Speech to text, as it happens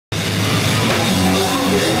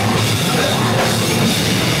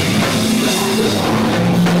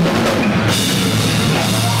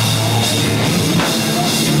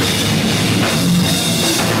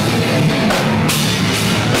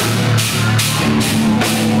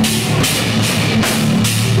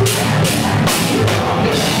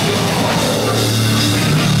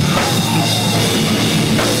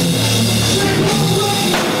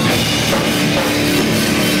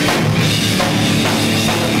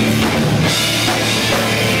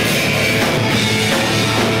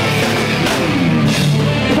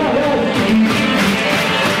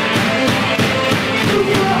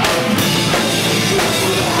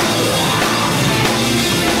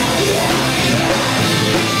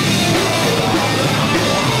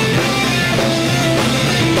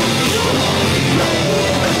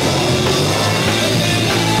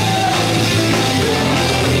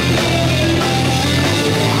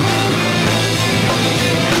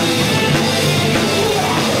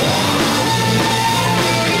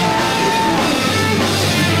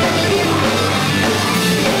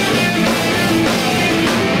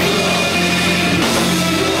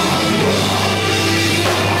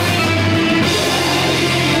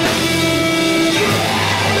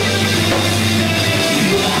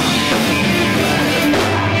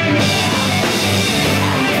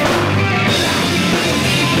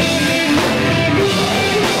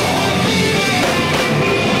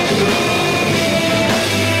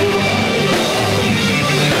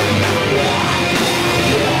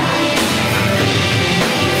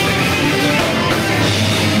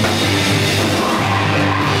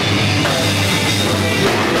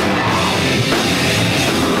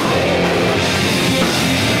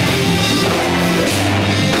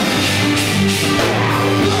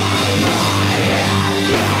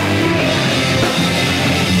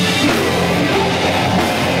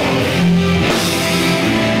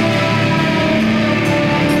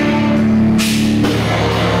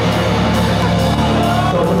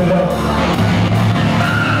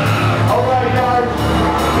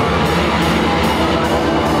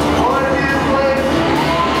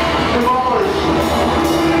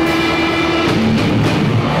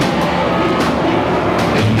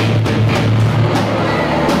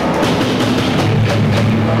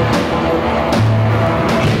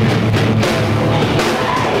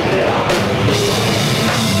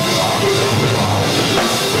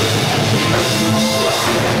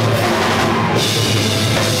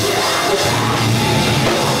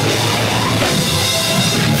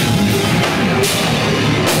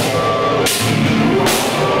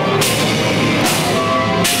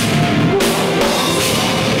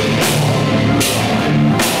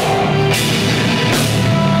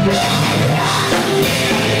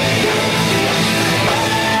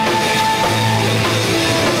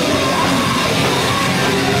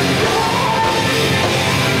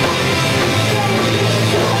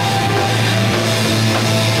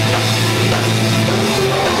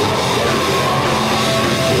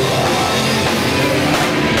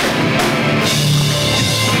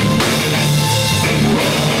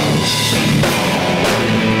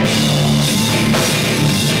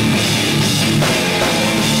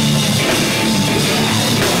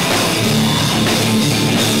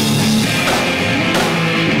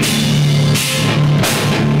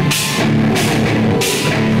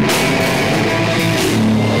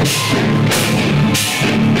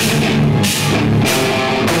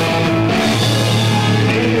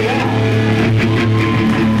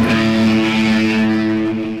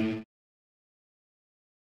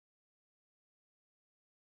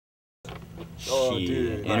Oh,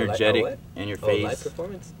 dude. Energetic in your face. Live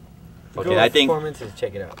performance? Okay, I think performances,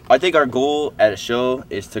 check it out. I think our goal at a show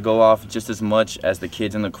is to go off just as much as the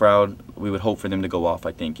kids in the crowd. We would hope for them to go off,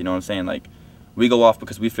 I think. You know what I'm saying? Like, we go off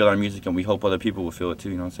because we feel our music and we hope other people will feel it too,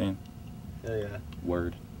 you know what I'm saying? Hell yeah.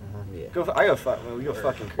 Word. Yeah. We go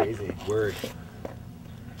fucking crazy. Word.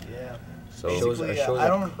 Yeah. So Shows I are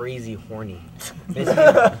don't- crazy horny.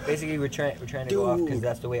 Basically we're trying to go off because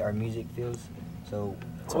that's the way our music feels. So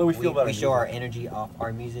That's what we feel about we our show our music. energy off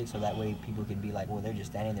our music, so that way people can be like, well, they're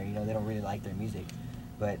just standing there, you know, they don't really like their music,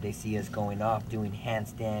 but they see us going off, doing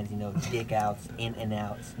handstands, you know, dick outs, in and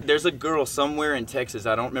outs. there's a girl somewhere in Texas.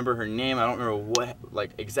 I don't remember her name. I don't remember what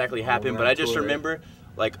like exactly happened, but I just remember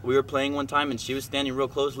like we were playing one time and she was standing real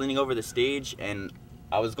close, leaning over the stage, and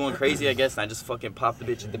I was going crazy, I guess, and I just fucking popped the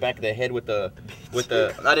bitch in the back of the head with the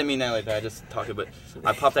I didn't mean that like that. I just talking, but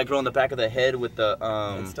I popped that girl in the back of the head with the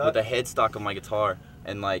headstock of my guitar,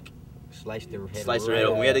 and like Sliced her head. her head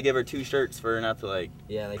open. We had to give her 2 shirts for her not to like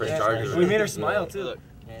press charges. We made her smile too.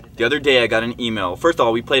 The other day I got an email. First of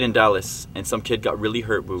all, we played in Dallas and some kid got really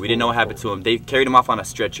hurt, but we didn't know what happened to him. They carried him off on a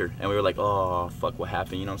stretcher and we were like, oh fuck, what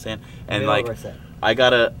happened? You know what I'm saying? And like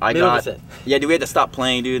yeah, dude, we had to stop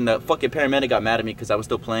playing, dude, and the fucking paramedic got mad at me because I was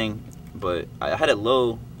still playing, but I had it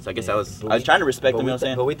low, so I guess I was trying to respect him, you know what I'm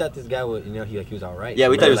saying? But we thought this guy was, you know, he was alright. Yeah,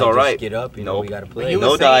 we thought he was alright. Get up, you know, we gotta play.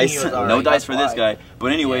 No dice, no dice for this guy.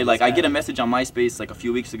 But anyway, like I get a message on MySpace like a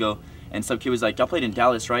few weeks ago, and some kid was like, y'all played in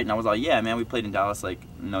Dallas, right? And I was like, yeah, man, we played in Dallas like,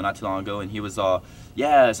 not too long ago. And he was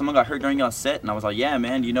yeah, someone got hurt during y'all's set. And I was like, yeah,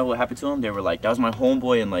 man, do you know what happened to him? They were like, that was my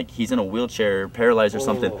homeboy, and like he's in a wheelchair, paralyzed or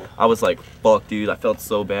something. I was like, fuck, dude, I felt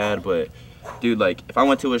so bad, but dude, like if I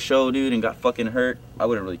went to a show, dude, and got fucking hurt, I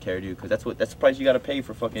wouldn't really care, dude, because that's the price you gotta pay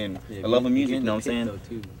for fucking a love of music, you know what I'm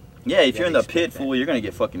saying? Yeah, if you're in the pit, fool, you're gonna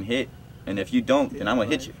get fucking hit. And if you don't, then I'm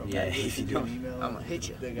gonna hit you. Yeah, if you don't, I'm gonna hit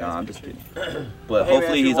you. Nah, I'm just kidding. But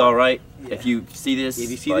hopefully he's alright. If you see this,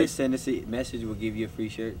 if you see this, send us a message. We'll give you a free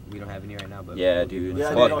shirt. We don't have any right now, but yeah, dude.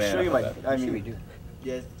 Yeah, Fuck, I'll man. show you my. I sure we mean, do.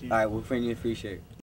 yes, dude. All right, we'll bring you a free shirt.